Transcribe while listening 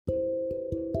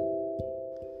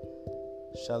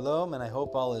Shalom, and I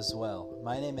hope all is well.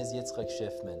 My name is Yitzchak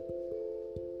Schiffman.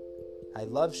 I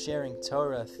love sharing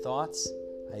Torah thoughts,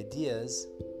 ideas,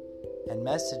 and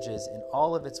messages in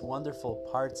all of its wonderful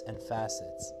parts and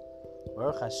facets.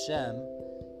 Baruch Hashem,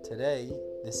 today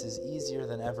this is easier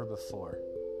than ever before.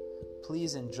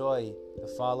 Please enjoy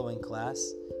the following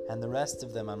class and the rest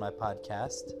of them on my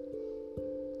podcast,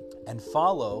 and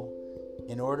follow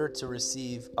in order to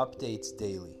receive updates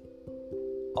daily.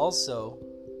 Also,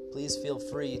 please feel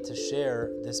free to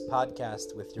share this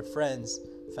podcast with your friends,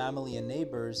 family, and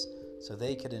neighbors so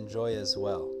they could enjoy as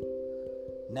well.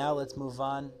 Now let's move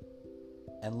on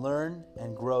and learn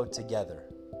and grow together.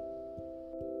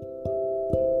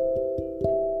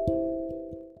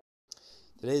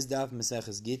 Today's daf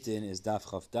Maseches Gittin is daf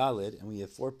Chaf Daled, and we have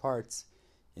 4 parts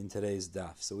in today's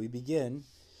daf. So we begin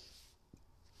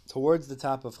towards the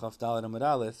top of Chaf Daled Amud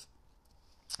Aleph,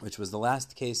 which was the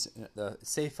last case, the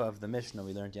Seifa of the Mishnah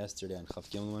we learned yesterday on Chaf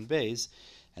Gimel and Beis.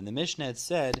 And the Mishnah had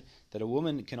said that a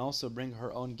woman can also bring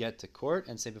her own get to court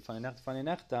and say,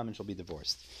 and she'll be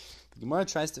divorced. The Gemara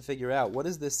tries to figure out what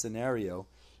is this scenario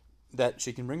that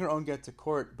she can bring her own get to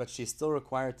court, but she's still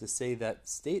required to say that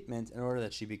statement in order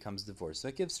that she becomes divorced. So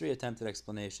it gives 3 attempted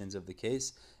explanations of the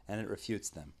case, and it refutes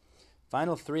them.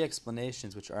 Final 3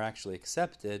 explanations, which are actually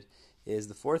accepted, is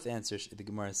the 4th answer the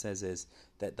Gemara says is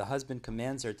that the husband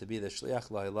commands her to be the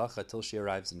shliach l'halacha till she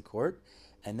arrives in court,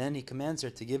 and then he commands her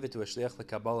to give it to a shliach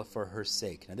l'kabbalah for her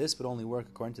sake. Now this would only work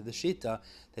according to the shita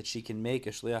that she can make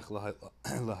a shliach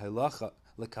l'halacha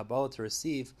l'kabbalah to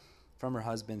receive from her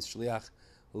husband's shliach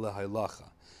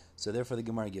l'halacha. So therefore the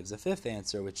Gemara gives a 5th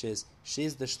answer, which is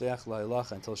she's the shliach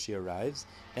l'halacha until she arrives,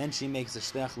 then she makes the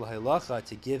shliach l'halacha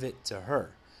to give it to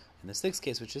her. And the 6th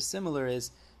case, which is similar,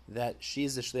 is that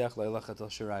she's the shliach l'halacha until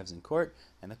she arrives in court,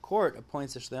 and the court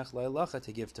appoints a shliach l'halacha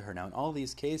to give to her. Now, in all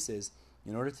these cases,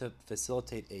 in order to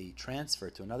facilitate a transfer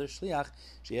to another shliach,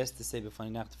 she has to say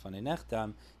b'fanei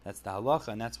nechtam. That's the halacha,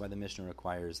 and that's why the Mishnah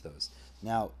requires those.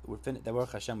 Now,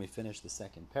 Baruch Hashem, we finished the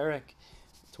 2nd parak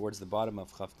towards the bottom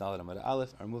of Chaf Daled Amud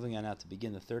Aleph. Are moving on now to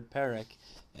begin the 3rd parak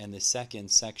and the 2nd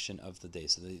section of the day.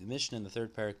 So the Mishnah in the 3rd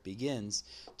parak begins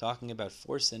talking about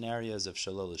 4 scenarios of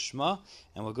shelo l'shma,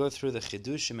 and we'll go through the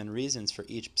chiddushim and reasons for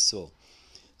each pasul.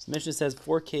 So the Mishnah says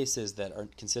 4 cases that are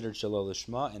considered shelo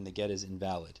l'shma and the get is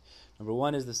invalid. Number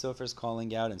 1 is the sofer's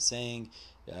calling out and saying,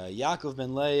 Yaakov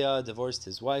ben Leah divorced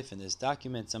his wife. In this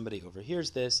document, somebody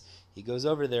overhears this. He goes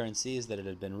over there and sees that it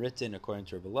had been written according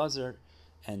to Rabbi Lazar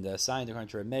and signed according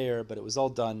to a mayor, but it was all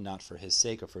done not for his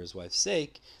sake or for his wife's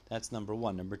sake. That's number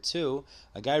 1. Number 2,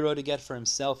 a guy wrote a get for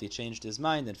himself. He changed his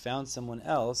mind and found someone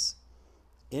else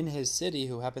in his city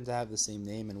who happened to have the same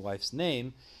name and wife's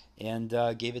name, and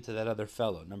gave it to that other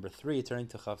fellow. Number 3, turning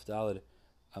to Chaf Daled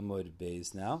Amud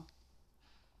Beis now.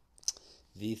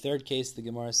 The 3rd case the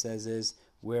Gemara says is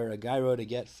where a guy wrote a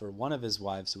get for one of his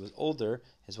wives who was older.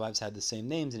 His wives had the same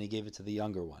names, and he gave it to the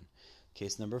younger one.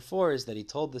 Case number 4 is that he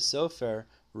told the sofer,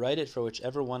 write it for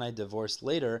whichever one I divorced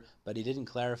later, but he didn't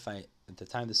clarify at the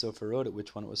time the sofer wrote it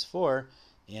which one it was for,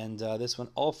 and this one,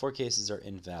 all 4 cases are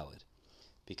invalid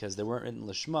because they weren't written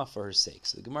l'shma for her sake.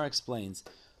 So the Gemara explains,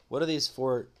 what are these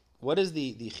 4, what is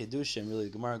the chiddushim, really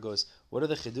the Gemara goes, what are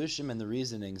the chiddushim and the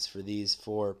reasonings for these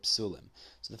 4 psulim?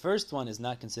 So the first one is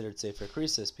not considered sefer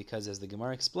krisis because, as the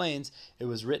Gemara explains, it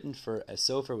was written for, a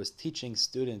sofer was teaching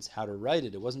students how to write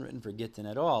it. It wasn't written for Gittin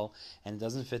at all, and it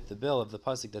doesn't fit the bill of the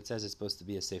pasuk that says it's supposed to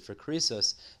be a sefer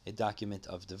krisis, a document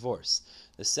of divorce.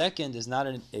 The second is not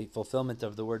a fulfillment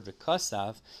of the word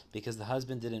v'kasav because the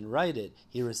husband didn't write it.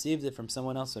 He received it from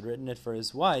someone else who had written it for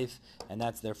his wife, and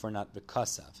that's therefore not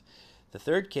v'kasav. The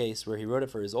 3rd case, where he wrote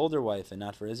it for his older wife and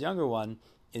not for his younger one,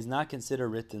 is not considered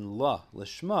written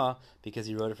l'shma because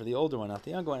he wrote it for the older one, not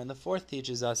the younger one. And the 4th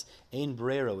teaches us ein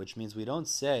brera, which means we don't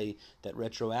say that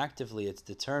retroactively it's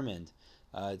determined.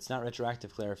 It's not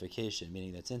retroactive clarification,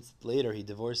 meaning that since later he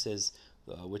divorces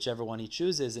whichever one he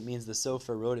chooses, it means the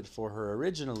sofer wrote it for her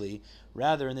originally.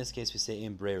 Rather, in this case, we say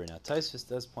ein brera. Now, Tosfos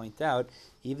does point out,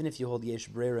 even if you hold yesh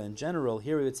brera in general,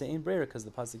 here we would say ein brera because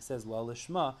the pasuk says la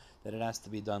l'shma, that it has to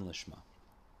be done l'shma.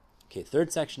 Okay,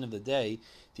 3rd section of the day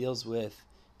deals with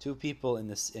 2 people in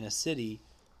a city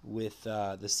with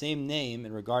the same name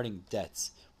and regarding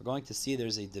debts. We're going to see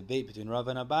there's a debate between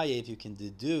Rava and Abaye if you can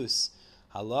deduce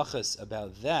halachas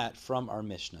about that from our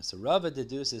Mishnah. So Rava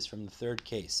deduces from the 3rd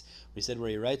case. We said where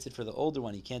he writes it for the older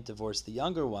one, he can't divorce the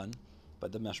younger one,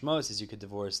 but the mashmos is you could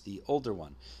divorce the older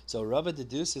one. So Rava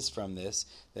deduces from this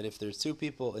that if there's 2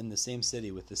 people in the same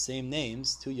city with the same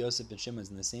names, 2 Yosef and Shimons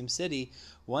in the same city,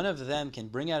 one of them can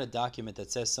bring out a document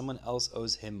that says someone else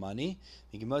owes him money,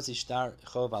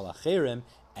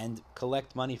 and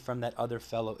collect money from that other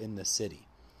fellow in the city.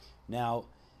 Now,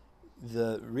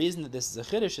 the reason that this is a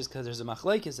chiddush is because there's a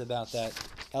machlekes about that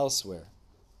elsewhere.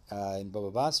 In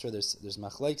Baba Basra, there's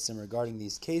machlekes regarding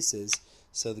these cases.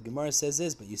 So the Gemara says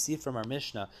this, but you see from our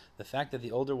Mishnah, the fact that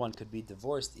the older one could be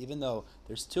divorced, even though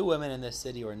there's two women in this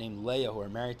city who are named Leah who are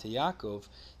married to Yaakov,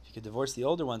 if you could divorce the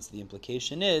older one, so the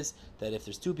implication is that if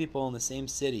there's two people in the same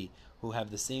city who have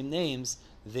the same names,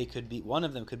 they could be, one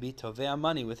of them could be tovea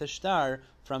money with a shtar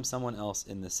from someone else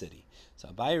in the city. So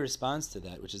Abaye responds to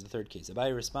that, which is the third case.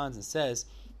 Abaye responds and says,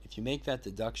 if you make that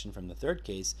deduction from the third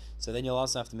case, so then you'll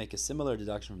also have to make a similar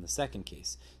deduction from the second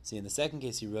case. See, in the second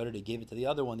case, he wrote it, he gave it to the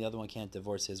other one can't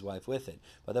divorce his wife with it.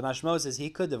 But the Mashmo says he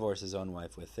could divorce his own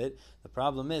wife with it. The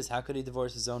problem is, how could he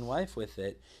divorce his own wife with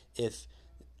it if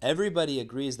everybody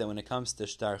agrees that when it comes to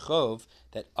shtar chov,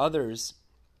 that others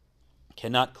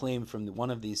cannot claim from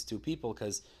one of these two people,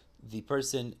 because the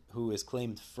person who is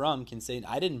claimed from can say,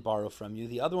 I didn't borrow from you,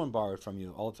 the other one borrowed from you,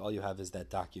 all you have is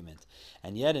that document.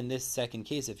 And yet in this second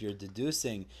case, if you're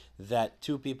deducing that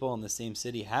two people in the same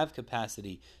city have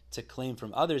capacity to claim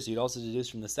from others, you'd also deduce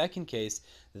from the second case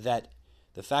that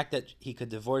the fact that he could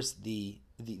divorce the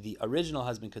original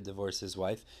husband could divorce his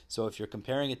wife. So if you're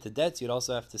comparing it to debts, you'd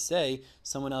also have to say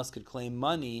someone else could claim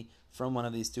money from one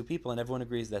of these two people, and everyone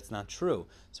agrees that's not true.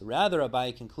 So rather,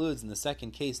 Abaye concludes in the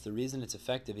second case, the reason it's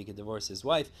effective he could divorce his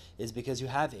wife is because you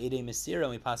have Eidei Mesira, and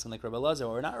we pass on like Rabbi Lazar,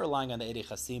 or we're not relying on the Eidei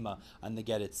Chasima, on the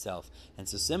get itself. And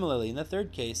so similarly, in the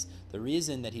third case, the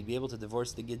reason that he'd be able to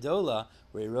divorce the Gedola,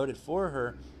 where he wrote it for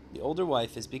her, the older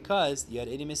wife, is because you had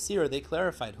Eidei Mesira, they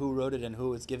clarified who wrote it and who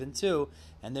it was given to,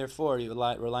 and therefore you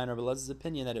rely on Rabbi Lazar's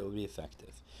opinion that it would be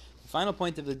effective. The final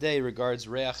point of the day regards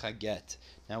reyach haget.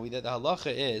 Now, the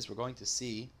halacha is, we're going to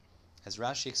see, as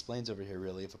Rashi explains over here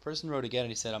really, if a person wrote a get and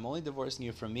he said, I'm only divorcing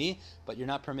you from me, but you're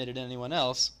not permitted to anyone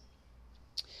else,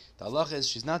 the halacha is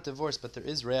she's not divorced, but there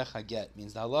is reyach haget.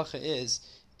 Means the halacha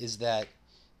is that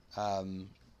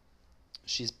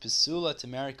she's pesula to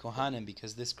marry kohanim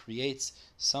because this creates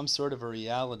some sort of a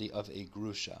reality of a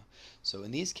grusha. So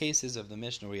in these cases of the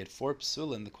Mishnah, we had 4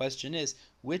 pasulim. The question is,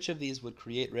 which of these would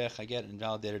create reyach haget and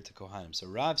invalidate her to kohanim? So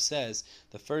Rav says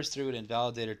the first 3 would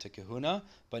invalidate her to Kehuna,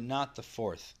 but not the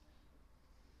 4th.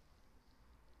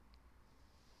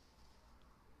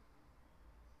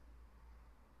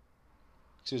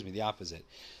 Excuse me, the opposite.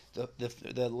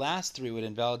 The last 3 would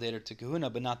invalidate her to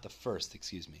Kehuna, but not the first,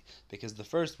 because the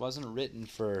first wasn't written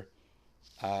for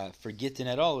Gittin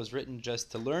at all. It was written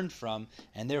just to learn from,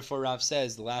 and therefore Rav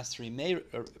says the last 3 may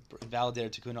invalidate her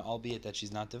to Kehuna, albeit that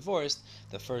she's not divorced.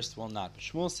 The first will not. But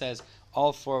Shmuel says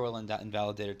all 4 will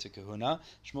invalidate her to Kehuna.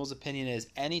 Shmuel's opinion is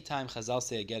anytime Chazal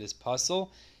say a get is pasul,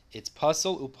 it's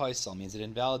pasul upaisal, means it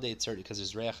invalidates her because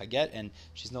there's reyach haget, and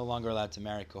she's no longer allowed to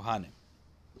marry kohanim.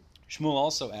 Shmuel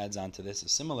also adds on to this a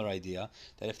similar idea,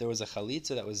 that if there was a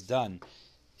chalitza that was done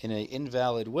in an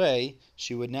invalid way,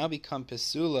 she would now become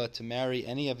pesula to marry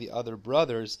any of the other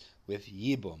brothers with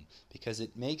yibum, because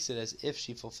it makes it as if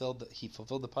he fulfilled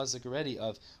the pasuk already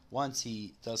of once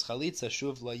he does chalitza,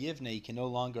 shuv la yivne, he can no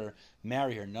longer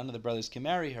marry her. None of the brothers can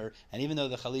marry her, and even though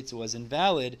the chalitza was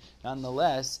invalid,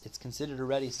 nonetheless, it's considered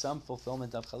already some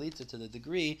fulfillment of chalitza to the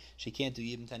degree she can't do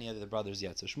yibum to any of the brothers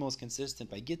yet. So Shmuel is consistent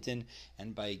by Gittin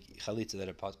and by chalitza that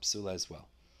are pesula as well.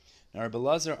 Now Rabbi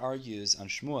Lazar argues on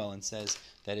Shmuel and says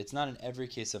that it's not in every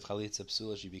case of chalitza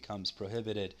pesula she becomes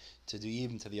prohibited to do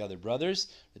even to the other brothers.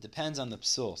 It depends on the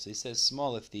pasul. So he says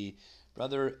small, if the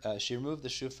brother, she removed the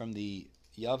shoe from the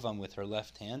yavam with her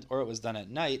left hand, or it was done at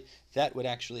night, that would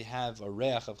actually have a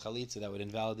reyach of chalitza that would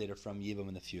invalidate her from yibum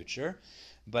in the future.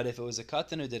 But if it was a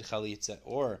katan who did chalitza,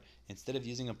 or instead of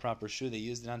using a proper shoe, they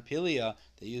used it on pilia,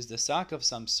 they used a sock of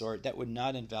some sort, that would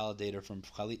not invalidate her from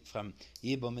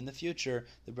yibum in the future.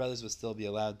 The brothers would still be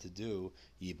allowed to do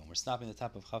yibum. We're stopping at the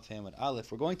top of Chaf Hem with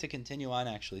Aleph. We're going to continue on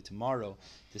actually tomorrow,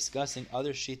 discussing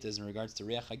other shitas in regards to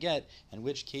reyach haget, and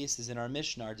which cases in our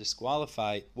Mishnah would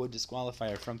disqualify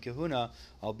her from Kehuna,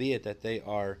 albeit that they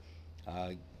are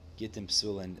Gittin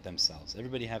pesula themselves.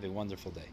 Everybody have a wonderful day.